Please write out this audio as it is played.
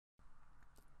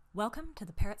Welcome to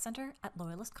the Parrott Center at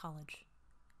Loyalist College.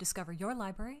 Discover your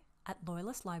library at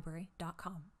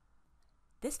loyalistlibrary.com.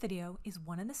 This video is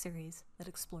one in the series that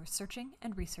explores searching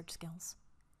and research skills.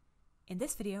 In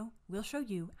this video, we'll show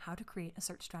you how to create a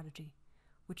search strategy,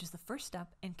 which is the first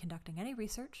step in conducting any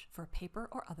research for a paper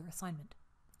or other assignment.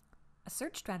 A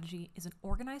search strategy is an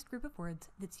organized group of words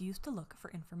that's used to look for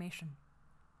information.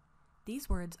 These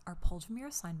words are pulled from your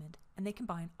assignment and they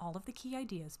combine all of the key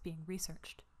ideas being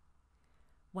researched.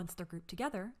 Once they're grouped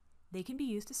together, they can be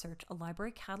used to search a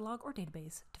library catalog or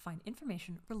database to find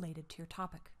information related to your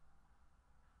topic.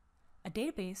 A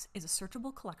database is a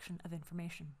searchable collection of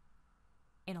information.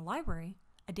 In a library,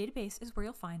 a database is where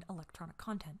you'll find electronic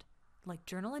content, like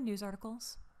journal and news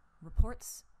articles,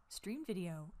 reports, streamed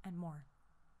video, and more.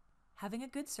 Having a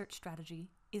good search strategy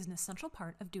is an essential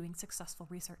part of doing successful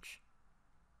research.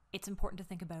 It's important to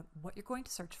think about what you're going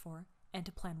to search for and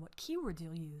to plan what keywords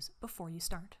you'll use before you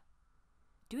start.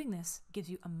 Doing this gives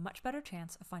you a much better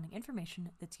chance of finding information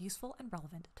that's useful and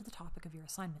relevant to the topic of your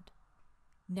assignment.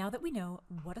 Now that we know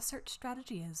what a search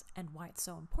strategy is and why it's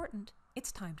so important,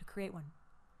 it's time to create one.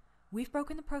 We've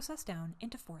broken the process down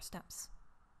into 4 steps.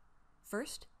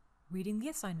 First, reading the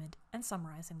assignment and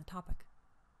summarizing the topic.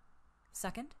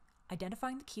 Second,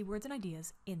 identifying the keywords and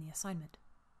ideas in the assignment.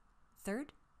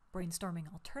 Third, brainstorming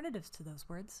alternatives to those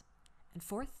words. And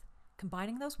fourth,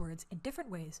 combining those words in different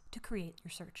ways to create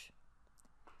your search.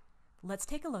 Let's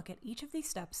take a look at each of these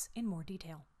steps in more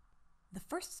detail. The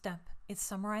first step is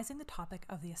summarizing the topic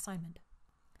of the assignment.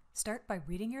 Start by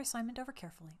reading your assignment over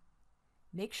carefully.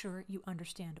 Make sure you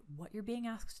understand what you're being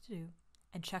asked to do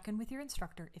and check in with your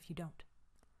instructor if you don't.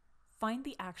 Find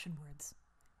the action words.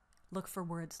 Look for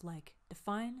words like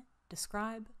define,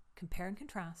 describe, compare and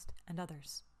contrast, and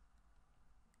others.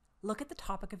 Look at the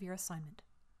topic of your assignment.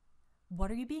 What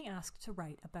are you being asked to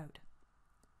write about?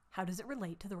 How does it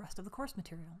relate to the rest of the course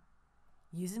material?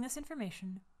 Using this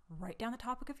information, write down the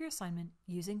topic of your assignment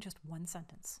using just one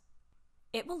sentence.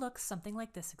 It will look something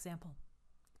like this example.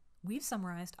 We've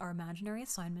summarized our imaginary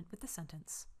assignment with the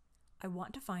sentence, I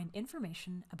want to find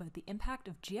information about the impact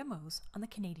of GMOs on the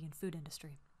Canadian food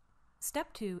industry.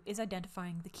 Step 2 is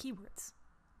identifying the keywords.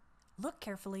 Look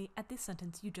carefully at the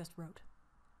sentence you just wrote.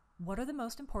 What are the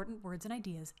most important words and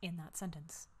ideas in that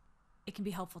sentence? It can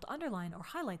be helpful to underline or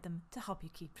highlight them to help you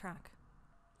keep track.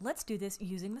 Let's do this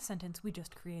using the sentence we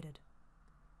just created.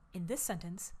 In this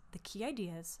sentence, the key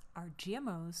ideas are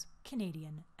GMOs,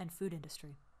 Canadian, and food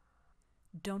industry.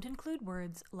 Don't include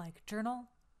words like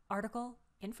journal, article,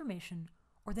 information,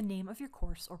 or the name of your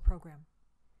course or program.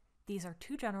 These are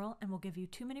too general and will give you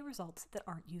too many results that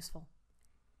aren't useful.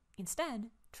 Instead,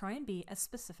 try and be as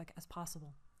specific as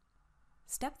possible.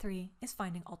 Step 3 is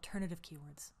finding alternative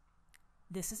keywords.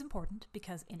 This is important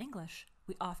because in English,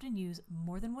 we often use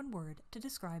more than one word to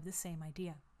describe the same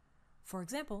idea. For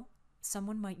example,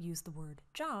 someone might use the word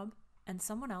job and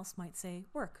someone else might say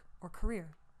work or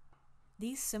career.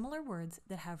 These similar words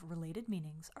that have related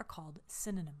meanings are called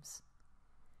synonyms.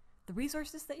 The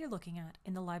resources that you're looking at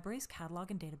in the library's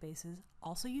catalog and databases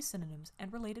also use synonyms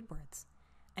and related words,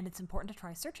 and it's important to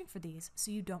try searching for these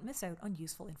so you don't miss out on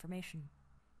useful information.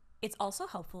 It's also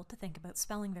helpful to think about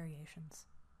spelling variations.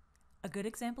 A good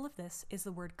example of this is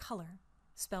the word color,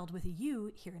 spelled with a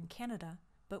U here in Canada,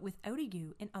 but without a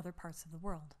U in other parts of the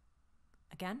world.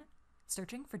 Again,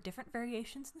 searching for different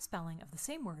variations in spelling of the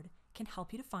same word can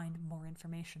help you to find more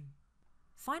information.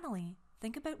 Finally,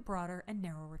 think about broader and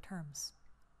narrower terms.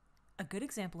 A good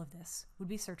example of this would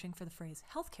be searching for the phrase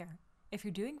healthcare if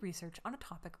you're doing research on a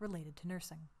topic related to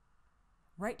nursing.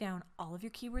 Write down all of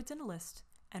your keywords in a list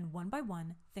and one by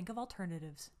one think of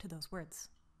alternatives to those words.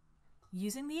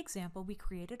 Using the example we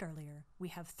created earlier, we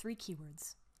have 3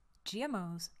 keywords: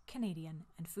 GMOs, Canadian,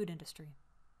 and food industry.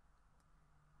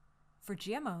 For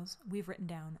GMOs, we've written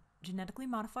down genetically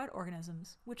modified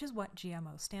organisms, which is what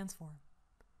GMO stands for.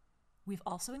 We've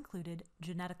also included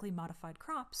genetically modified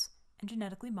crops and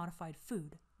genetically modified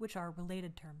food, which are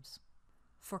related terms.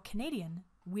 For Canadian,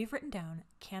 we've written down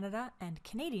Canada and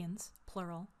Canadians,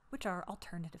 plural, which are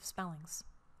alternative spellings.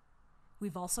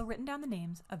 We've also written down the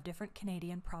names of different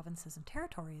Canadian provinces and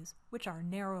territories, which are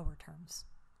narrower terms.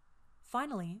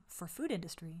 Finally, for food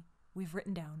industry, we've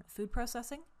written down food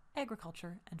processing,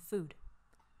 agriculture, and food.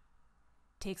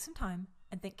 Take some time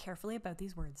and think carefully about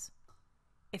these words.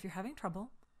 If you're having trouble,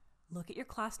 look at your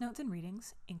class notes and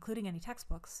readings, including any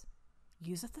textbooks,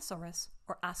 use a thesaurus,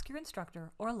 or ask your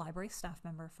instructor or a library staff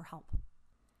member for help.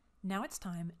 Now it's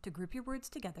time to group your words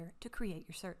together to create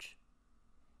your search.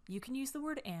 You can use the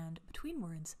word "and" between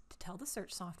words to tell the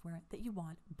search software that you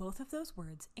want both of those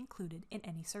words included in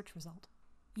any search result.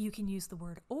 You can use the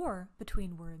word "or"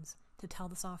 between words to tell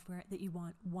the software that you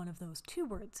want one of those two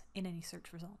words in any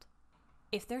search result.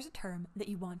 If there's a term that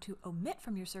you want to omit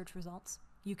from your search results,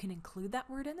 you can include that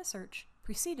word in the search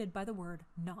preceded by the word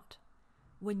not.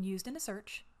 When used in a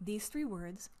search, these three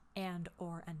words, and,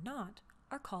 or, and not,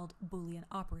 are called Boolean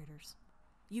operators.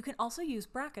 You can also use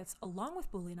brackets along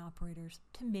with Boolean operators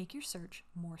to make your search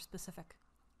more specific.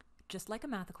 Just like a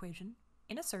math equation,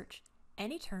 in a search,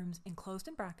 any terms enclosed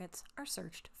in brackets are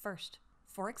searched first.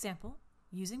 For example,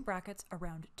 using brackets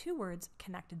around two words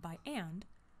connected by and,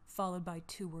 followed by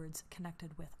two words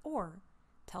connected with or,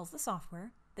 tells the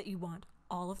software that you want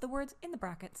all of the words in the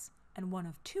brackets and one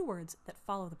of two words that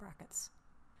follow the brackets.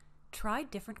 Try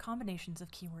different combinations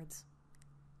of keywords.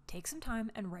 Take some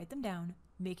time and write them down,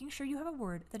 making sure you have a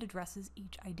word that addresses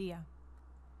each idea.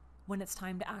 When it's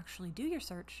time to actually do your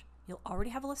search, you'll already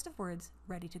have a list of words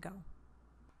ready to go.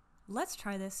 Let's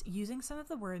try this using some of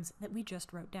the words that we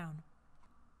just wrote down.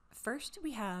 First,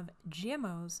 we have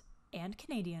GMOs and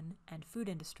Canadian and food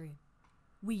industry.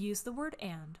 We use the word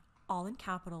and, all in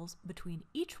capitals, between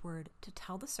each word to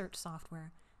tell the search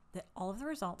software that all of the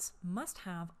results must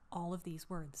have all of these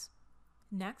words.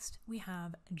 Next, we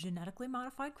have genetically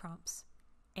modified crops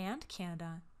and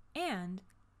Canada and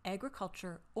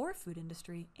agriculture or food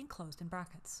industry enclosed in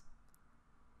brackets.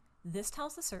 This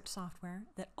tells the search software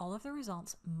that all of the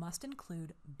results must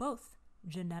include both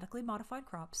genetically modified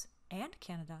crops and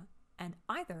Canada and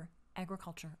either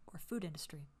agriculture or food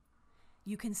industry.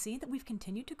 You can see that we've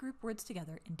continued to group words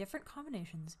together in different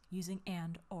combinations using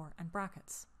and, or, and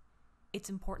brackets. It's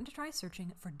important to try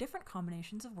searching for different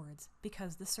combinations of words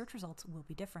because the search results will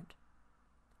be different.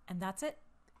 And that's it.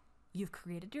 You've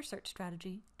created your search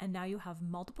strategy, and now you have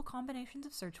multiple combinations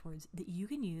of search words that you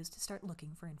can use to start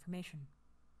looking for information.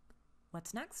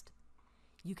 What's next?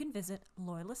 You can visit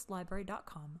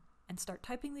loyalistlibrary.com and start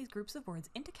typing these groups of words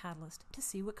into Catalyst to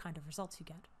see what kind of results you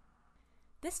get.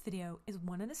 This video is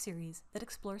one in a series that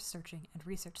explores searching and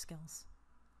research skills.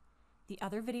 The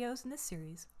other videos in this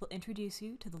series will introduce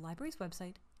you to the library's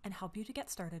website and help you to get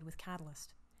started with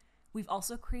Catalyst. We've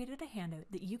also created a handout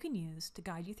that you can use to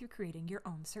guide you through creating your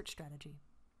own search strategy.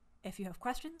 If you have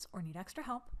questions or need extra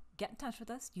help, get in touch with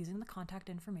us using the contact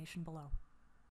information below.